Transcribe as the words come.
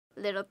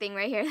little thing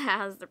right here that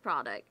has the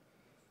product.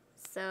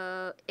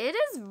 So it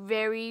is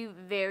very,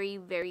 very,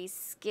 very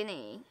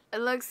skinny. It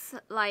looks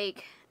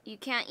like you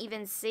can't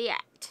even see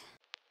it.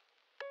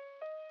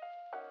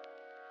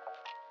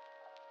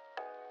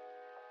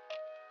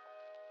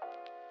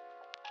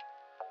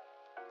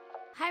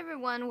 Hi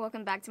everyone,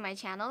 welcome back to my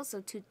channel.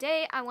 So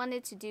today I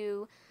wanted to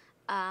do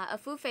a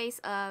full face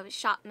of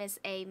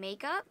Shopmissa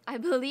makeup. I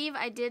believe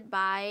I did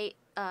buy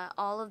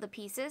all of the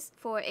pieces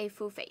for a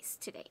full face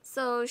today.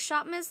 So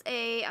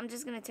Shopmissa, I'm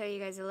just going to tell you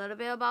guys a little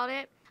bit about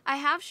it. I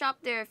have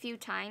shopped there a few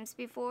times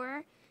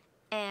before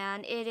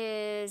and it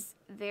is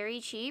very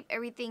cheap.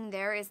 Everything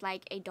there is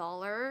like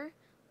 $1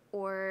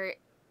 or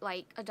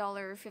like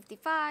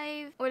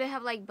 $1.55, or they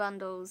have like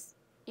bundles,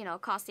 you know,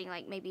 costing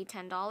like maybe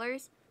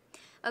 $10.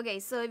 Okay,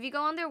 so if you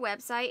go on their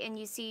website and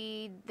you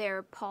see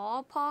their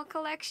Paw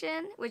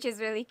collection, which is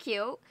really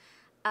cute,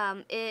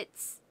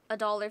 it's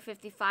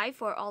 $1.55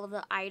 for all of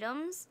the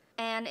items.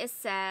 And it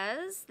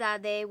says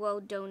that they will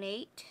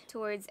donate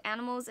towards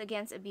animals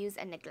against abuse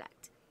and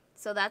neglect.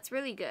 So that's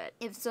really good.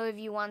 If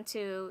you want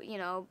to, you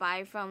know,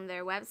 buy from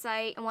their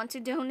website and want to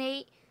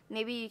donate,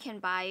 maybe you can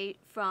buy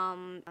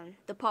from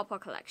the Paw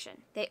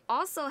collection. They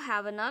also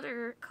have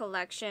another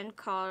collection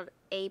called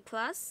A+,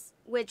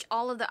 which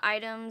all of the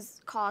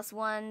items cost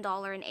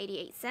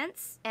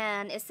 $1.88.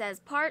 And it says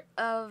part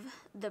of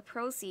the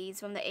proceeds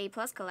from the A+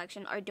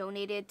 collection are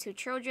donated to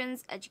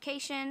children's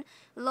education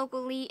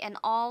locally and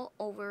all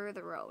over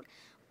the road.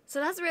 So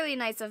that's really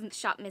nice of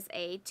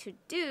Shopmissa to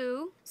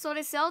do. So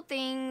they sell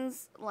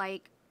things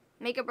like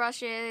makeup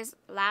brushes,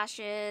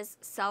 lashes,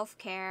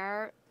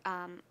 self-care,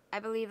 I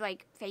believe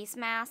like face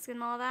masks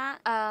and all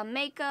that.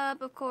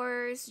 Makeup, of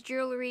course,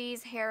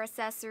 jewelries, hair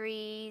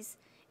accessories,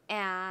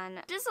 and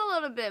just a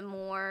little bit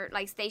more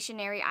like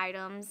stationery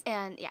items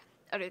and yeah,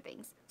 other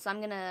things. So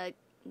I'm gonna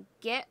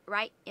get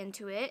right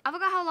into it. I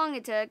forgot how long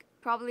it took,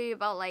 probably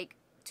about like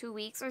 2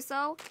 weeks or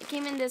so. It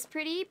came in this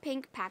pretty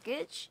pink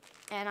package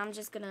and I'm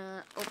just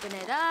gonna open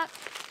it up.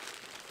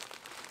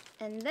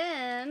 And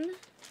then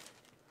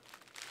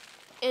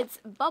it's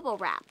bubble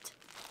wrapped.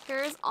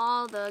 Here's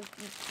all the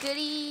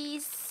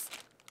goodies,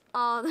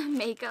 all the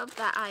makeup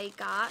that I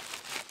got.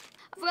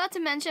 I forgot to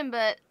mention,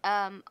 but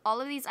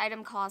all of these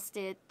items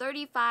costed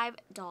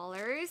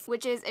 $35,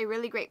 which is a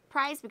really great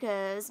price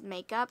because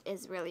makeup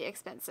is really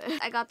expensive.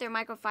 I got their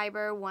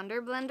Microfiber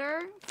Wonder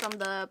Blender from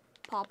the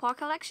Paw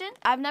collection.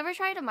 I've never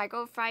tried a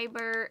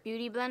Microfiber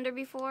beauty blender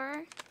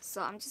before,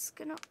 so I'm just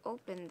gonna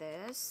open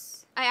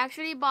this. I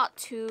actually bought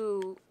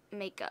 2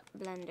 makeup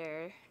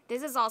blender.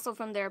 This is also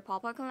from their Paw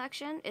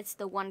collection. It's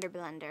the Wonder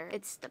Blender.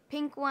 It's the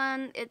pink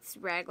one. It's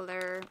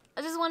regular.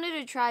 I just wanted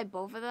to try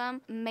both of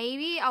them.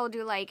 Maybe I'll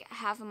do like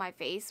half of my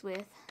face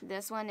with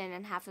this one and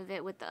then half of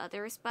it with the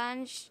other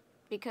sponge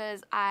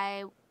because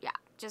I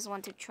just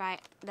want to try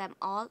them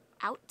all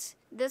out.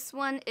 This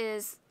one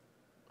is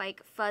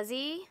like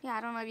fuzzy. Yeah,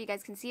 I don't know if you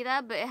guys can see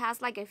that, but it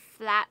has like a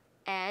flat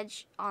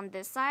edge on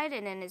this side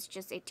and then it's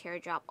just a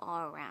teardrop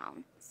all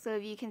around. So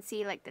if you can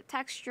see like the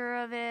texture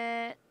of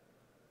it,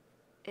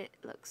 it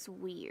looks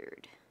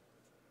weird.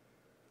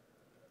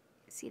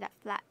 See that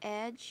flat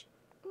edge?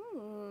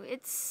 Ooh,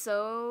 it's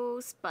so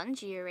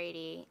spongy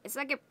already. It's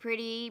like a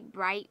pretty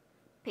bright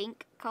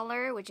pink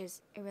color, which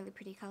is a really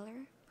pretty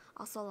color.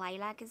 Also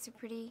lilac is a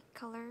pretty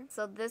color.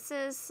 So this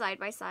is side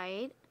by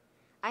side.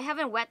 I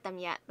haven't wet them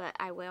yet, but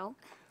I will.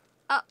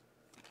 Oh,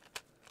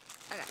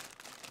 okay.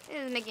 It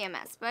is making a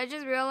mess. But I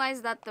just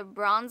realized that the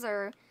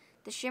bronzer,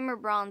 the shimmer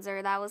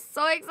bronzer that I was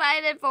so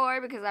excited for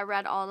because I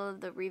read all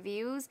of the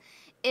reviews,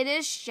 it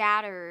is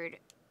shattered.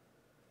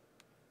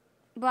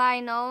 But I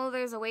know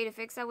there's a way to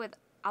fix that with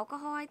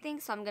alcohol, I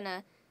think. So I'm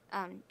gonna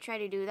try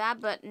to do that,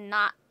 but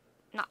not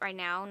right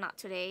now, not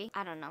today.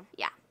 I don't know.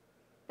 Yeah.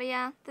 But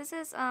yeah, this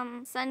is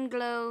Sun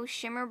Glow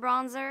Shimmer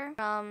Bronzer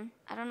from,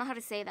 I don't know how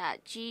to say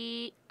that,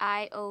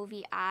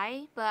 Giovi.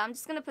 But I'm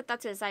just gonna put that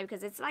to the side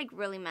because it's like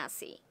really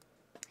messy.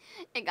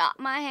 It got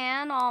my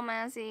hand all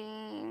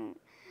messy.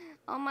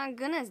 Oh my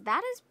goodness,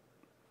 that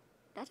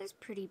is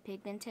pretty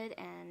pigmented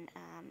and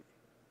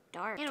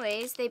dark.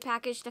 Anyways, they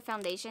packaged the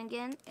foundation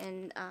again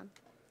in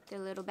their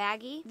little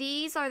baggie.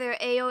 These are their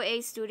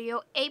AOA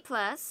Studio A+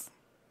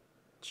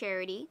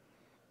 Charity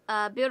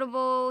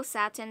Buildable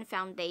Satin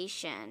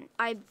Foundation.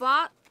 I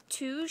bought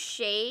 2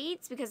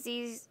 shades because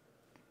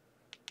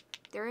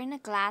they're in a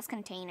glass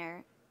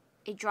container.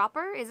 A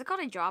dropper? Is it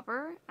called a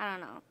dropper? I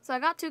don't know. So I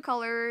got 2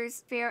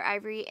 colors, Fair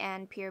Ivory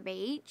and Pure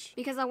Beige,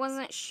 because I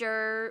wasn't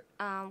sure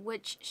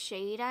which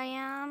shade I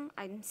am.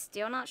 I'm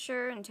still not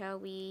sure until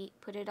we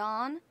put it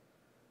on.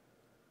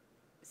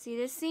 See,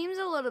 this seems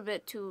a little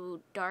bit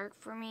too dark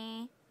for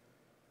me.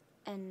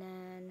 And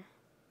then,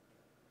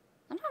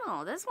 I don't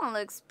know, this one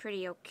looks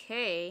pretty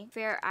okay.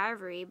 Fair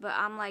Ivory, but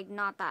I'm like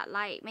not that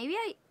light. Maybe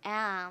I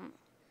am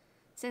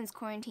since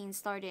quarantine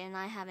started and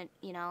I haven't,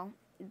 you know,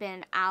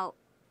 been out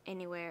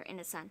anywhere in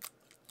the sun.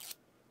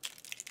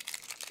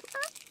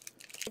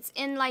 It's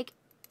in like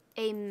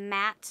a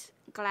matte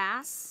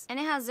glass and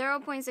it has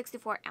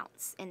 0.64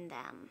 ounce in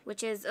them,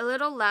 which is a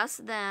little less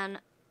than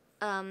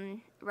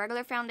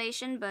regular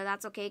foundation, but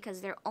that's okay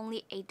because they're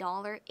only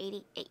 $1.88.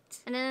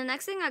 And then the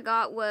next thing I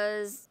got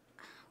was,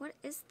 what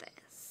is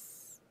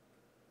this?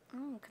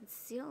 Oh,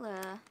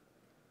 concealer.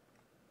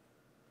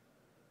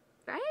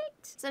 Right?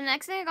 So the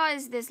next thing I got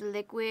is this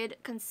liquid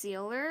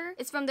concealer.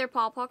 It's from their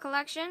Paw Paw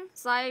collection.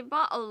 So I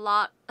bought a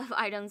lot of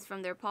items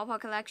from their Paw Paw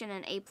collection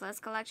and A+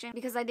 collection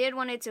because I did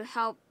want it to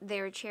help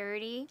their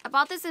charity. I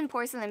bought this in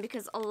Porcelain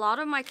because a lot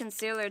of my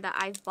concealer that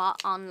I've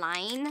bought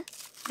online,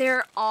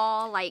 they're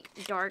all like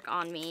dark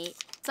on me.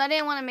 So I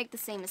didn't want to make the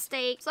same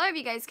mistake. Sorry if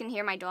you guys can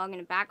hear my dog in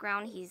the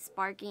background. He's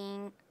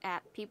barking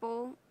at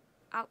people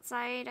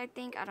outside, I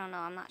think. I don't know,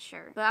 I'm not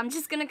sure. But I'm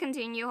just gonna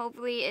continue.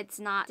 Hopefully it's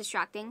not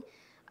distracting.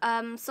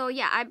 So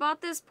yeah, I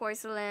bought this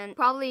Porcelain,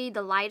 probably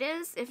the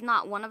lightest, if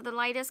not one of the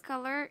lightest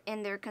color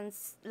in their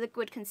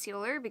liquid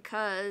concealer,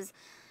 because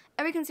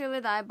every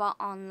concealer that I bought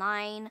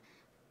online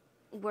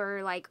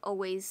were like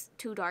always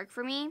too dark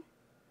for me.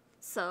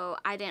 So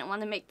I didn't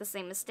want to make the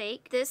same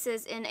mistake. This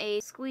is in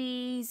a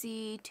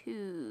squeezy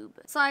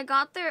tube. So I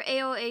got their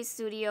AOA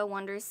Studio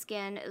Wonder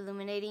Skin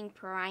Illuminating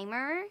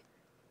Primer.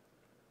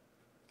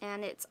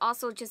 And it's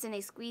also just in a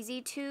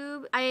squeezy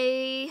tube.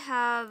 I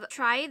have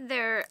tried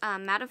their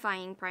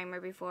mattifying primer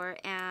before,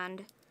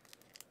 and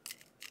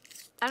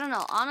I don't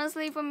know.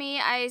 Honestly, for me,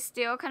 I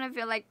still kind of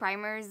feel like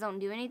primers don't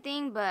do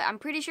anything, but I'm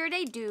pretty sure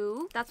they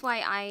do. That's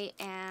why I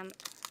am,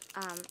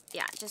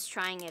 yeah, just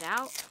trying it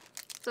out.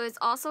 So it's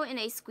also in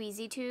a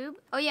squeezy tube.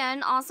 Oh yeah,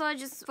 and also I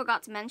just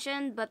forgot to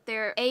mention, but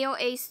their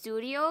AOA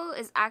Studio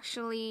is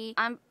actually,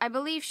 I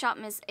believe,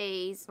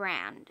 Shopmissa's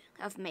brand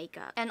of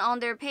makeup. And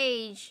on their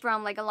page,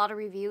 from like a lot of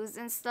reviews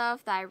and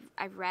stuff that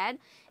I've read,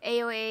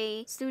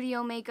 AOA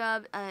Studio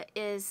makeup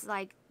is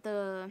like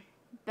the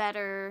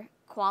better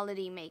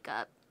quality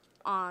makeup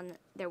on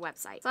their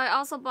website. So I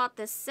also bought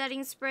this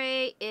setting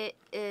spray. It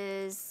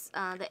is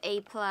the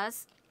A+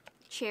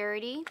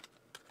 Charity.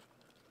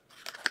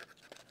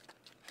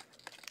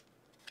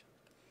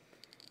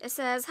 It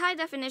says high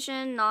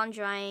definition,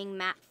 non-drying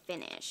matte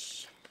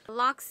finish.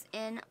 Locks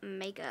in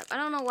makeup. I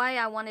don't know why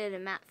I wanted a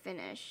matte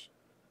finish.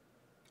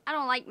 I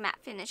don't like matte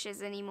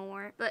finishes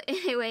anymore. But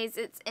anyways,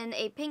 it's in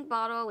a pink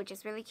bottle, which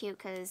is really cute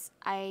because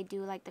I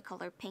do like the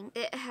color pink.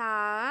 It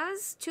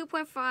has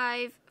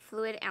 2.5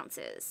 fluid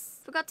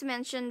ounces. Forgot to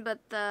mention, but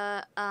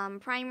the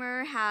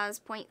primer has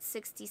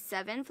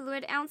 0.67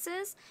 fluid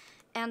ounces.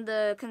 And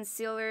the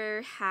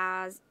concealer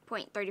has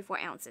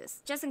 0.34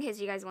 ounces, just in case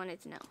you guys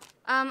wanted to know.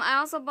 I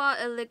also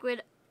bought a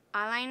liquid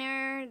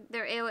eyeliner,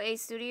 their AOA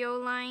Studio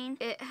line.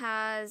 It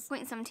has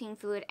 0.17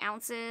 fluid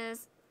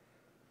ounces.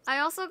 I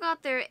also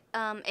got their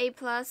A+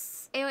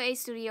 AOA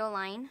Studio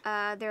line,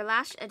 their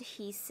lash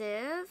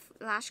adhesive,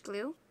 lash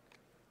glue.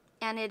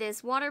 And it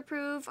is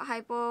waterproof,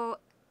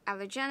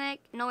 hypoallergenic,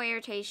 no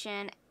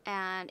irritation,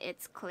 and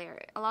it's clear.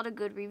 A lot of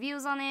good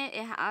reviews on it.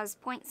 It has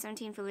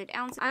 0.17 fluid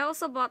ounce. I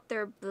also bought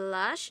their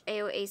blush,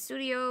 AOA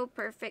Studio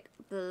Perfect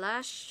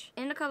Blush,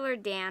 in the color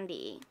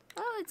Dandy.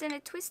 Oh, it's in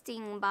a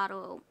twisting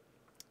bottle.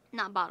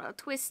 Not bottle,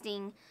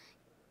 twisting.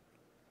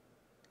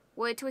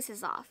 Well, it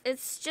twists off.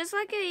 It's just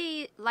like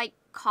a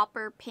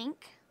copper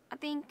pink, I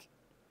think.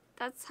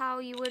 That's how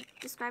you would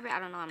describe it. I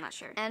don't know, I'm not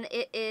sure. And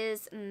it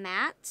is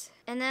matte.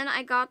 And then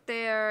I got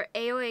their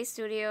AOA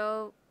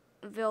Studio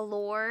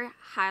Velour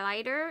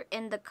highlighter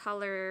in the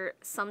color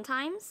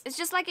Sometimes. It's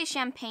just like a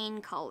champagne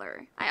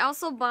color. I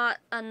also bought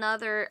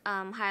another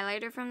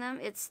highlighter from them.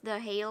 It's the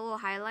Halo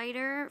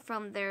highlighter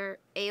from their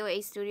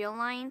AOA Studio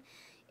line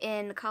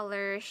in the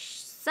color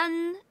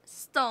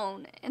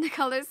Sunstone.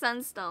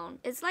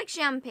 It's like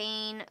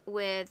champagne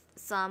with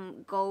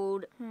some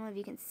gold. I don't know if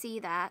you can see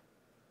that.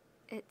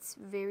 It's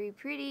very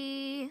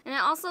pretty. And I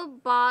also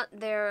bought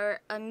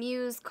their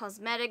Amuse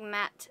Cosmetic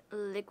Matte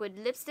Liquid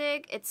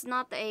Lipstick. It's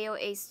not the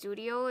AOA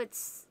Studio.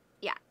 It's,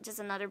 yeah, just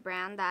another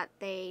brand that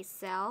they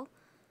sell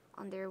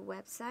on their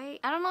website.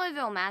 I don't know if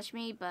it'll match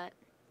me, but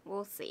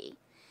we'll see.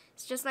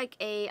 It's just like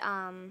a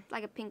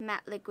pink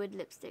matte liquid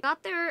lipstick.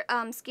 Got their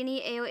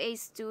Skinny AOA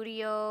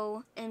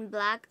Studio in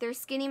black. Their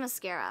Skinny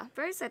Mascara.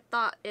 First I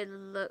thought it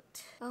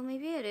looked, oh,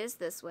 maybe it is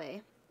this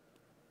way.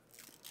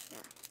 Yeah.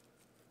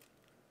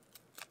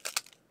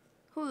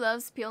 Who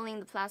loves peeling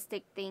the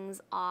plastic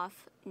things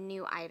off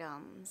new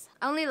items?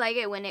 I only like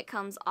it when it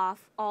comes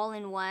off all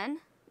in one,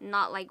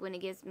 not like when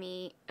it gives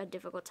me a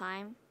difficult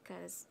time,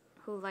 because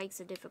who likes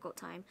a difficult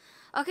time?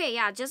 Okay,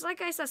 yeah, just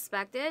like I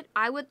suspected,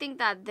 I would think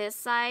that this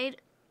side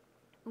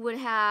would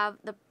have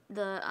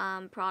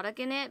the product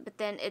in it, but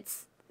then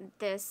it's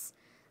this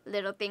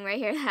little thing right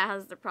here that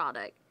has the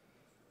product.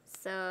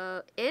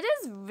 So it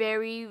is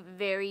very,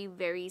 very,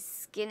 very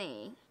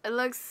skinny. It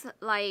looks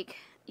like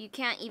you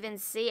can't even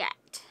see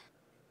it.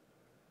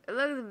 It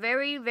looks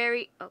very,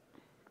 very, oh,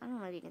 I don't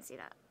know if you can see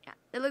that. Yeah,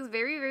 it looks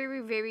very, very,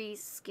 very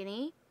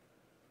skinny.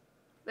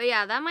 But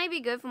yeah, that might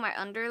be good for my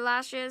under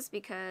lashes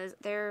because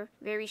they're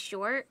very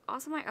short.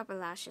 Also my upper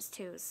lashes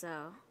too,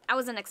 so I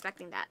wasn't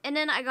expecting that. And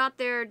then I got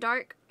their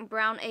dark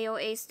brown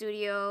AOA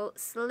Studio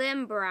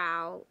Slim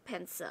Brow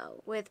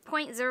Pencil with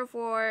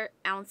 0.04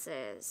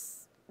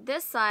 ounces.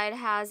 This side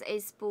has a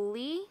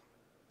spoolie.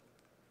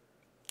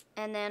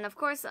 And then of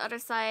course the other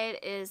side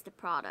is the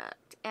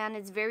product, and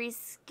it's very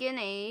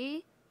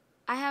skinny.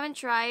 I haven't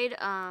tried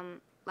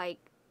like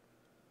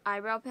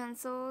eyebrow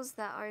pencils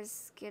that are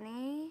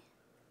skinny.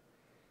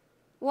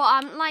 Well,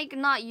 I'm like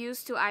not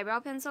used to eyebrow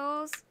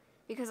pencils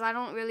because I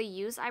don't really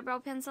use eyebrow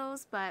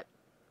pencils, but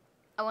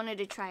I wanted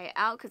to try it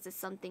out because it's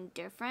something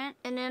different.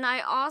 And then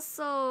I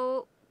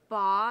also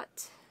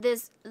bought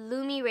this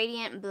Lumi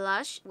Radiant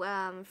Blush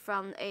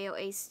from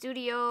AOA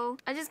Studio.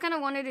 I just kind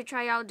of wanted to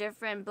try out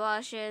different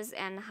blushes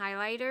and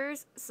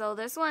highlighters. So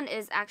this one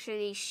is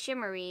actually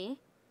shimmery,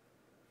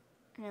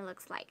 and it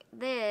looks like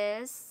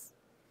this.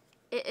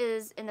 It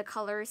is in the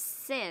color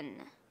Sin.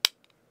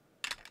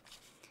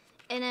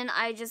 And then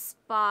I just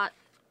bought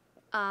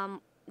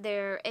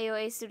their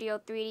AOA Studio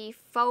 3D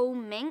Faux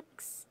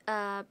Minks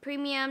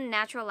Premium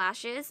Natural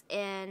Lashes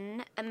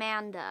in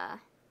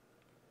Amanda.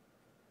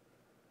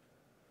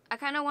 I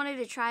kind of wanted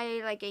to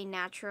try like a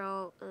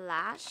natural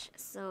lash,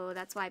 so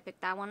that's why I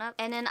picked that one up.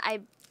 And then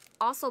I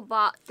also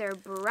bought their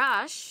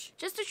brush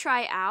just to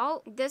try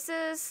out. This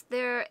is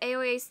their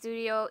AOA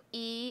Studio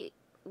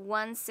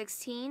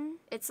E116.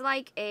 It's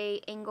like a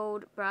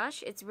angled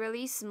brush. It's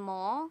really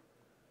small.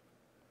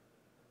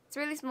 It's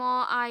really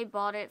small. I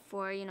bought it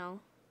for, you know,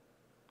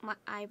 my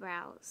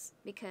eyebrows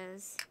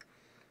because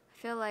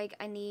I feel like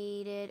I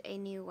needed a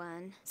new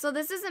one. So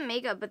this isn't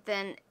makeup, but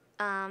then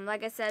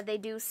like I said, they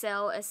do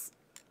sell as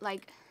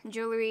like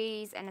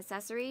jewelries and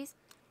accessories.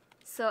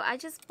 So I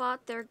just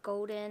bought their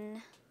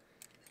golden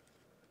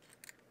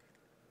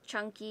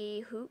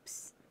chunky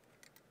hoops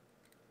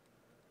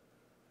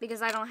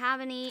because I don't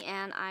have any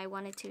and I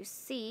wanted to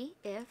see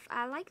if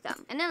I like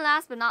them. And then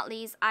last but not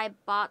least, I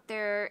bought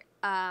their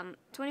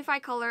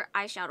 25 color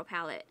eyeshadow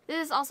palette.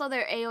 This is also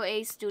their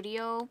AOA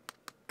Studio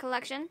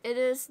collection. It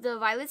is the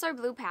Violets Are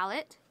Blue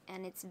palette,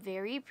 and it's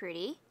very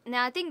pretty.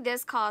 Now I think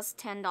this costs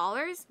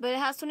 $10, but it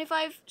has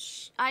 25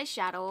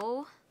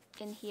 eyeshadow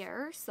in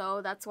here,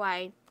 so that's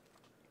why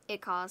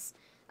it costs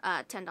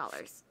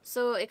 $10.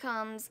 So it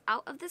comes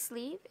out of the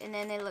sleeve, and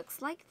then it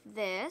looks like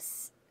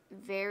this.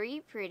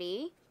 Very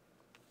pretty.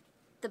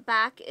 The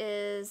back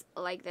is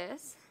like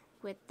this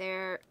with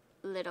their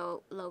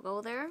little logo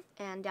there,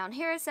 and down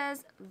here it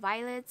says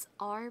Violets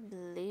Are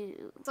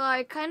Blue. So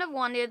I kind of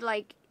wanted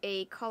like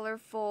a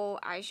colorful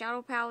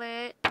eyeshadow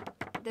palette.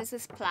 This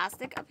is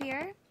plastic up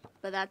here,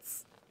 but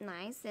that's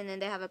nice. And then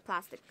they have a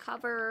plastic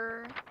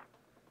cover,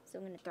 so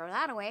I'm gonna throw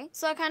that away.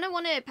 So I kind of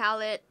wanted a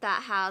palette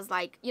that has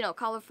like, you know,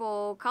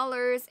 colorful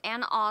colors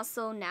and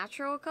also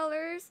natural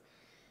colors.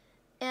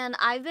 And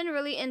I've been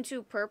really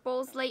into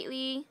purples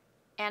lately,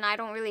 and I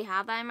don't really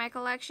have that in my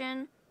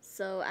collection.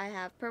 So I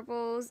have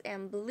purples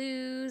and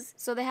blues.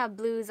 So they have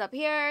blues up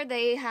here.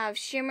 They have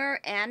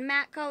shimmer and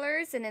matte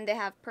colors. And then they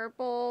have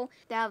purple.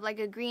 They have like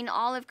a green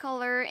olive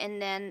color.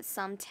 And then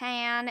some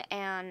tan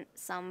and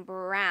some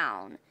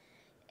brown.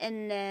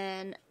 And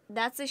then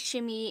that's a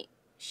shimmy.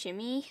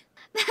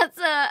 That's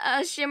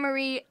a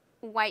shimmery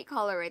white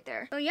color right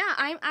there. So yeah,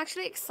 I'm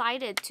actually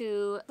excited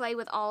to play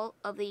with all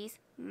of these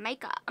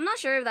makeup. I'm not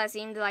sure if that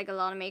seemed like a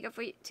lot of makeup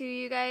to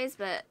you guys,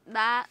 but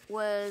that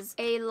was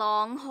a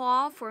long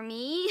haul for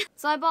me.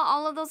 So I bought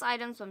all of those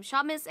items from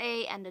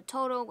Shopmissa, and the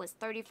total was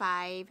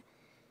 $35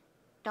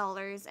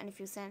 and a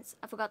few cents.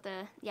 I forgot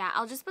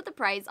I'll just put the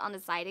price on the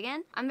side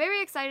again. I'm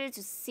very excited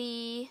to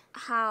see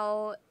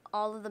how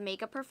all of the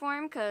makeup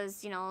perform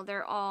because, you know,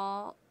 they're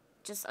all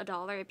just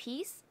 $1 a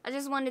piece. I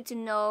just wanted to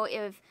know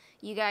if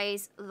you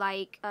guys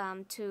like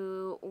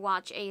to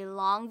watch a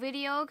long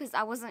video because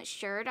I wasn't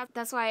sure.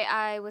 That's why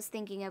I was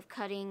thinking of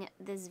cutting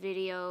this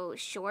video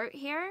short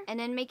here and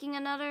then making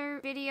another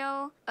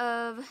video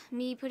of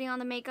me putting on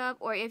the makeup,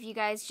 or if you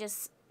guys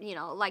just, you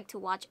know, like to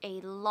watch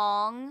a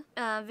long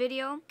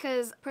video.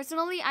 Because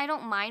personally, I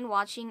don't mind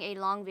watching a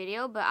long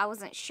video, but I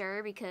wasn't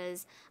sure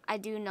because I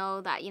do know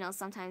that, you know,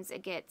 sometimes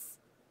it gets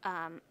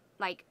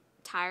like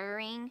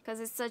tiring because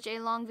it's such a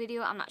long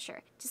video. I'm not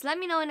sure. Just let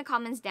me know in the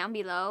comments down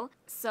below,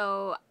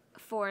 so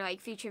for like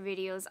future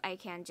videos I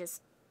can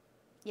just,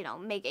 you know,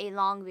 make a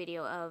long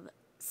video of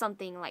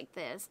something like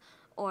this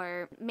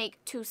or make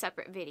 2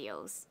 separate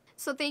videos.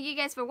 So thank you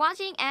guys for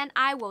watching, and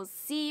I will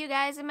see you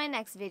guys in my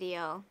next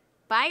video.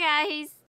 Bye guys!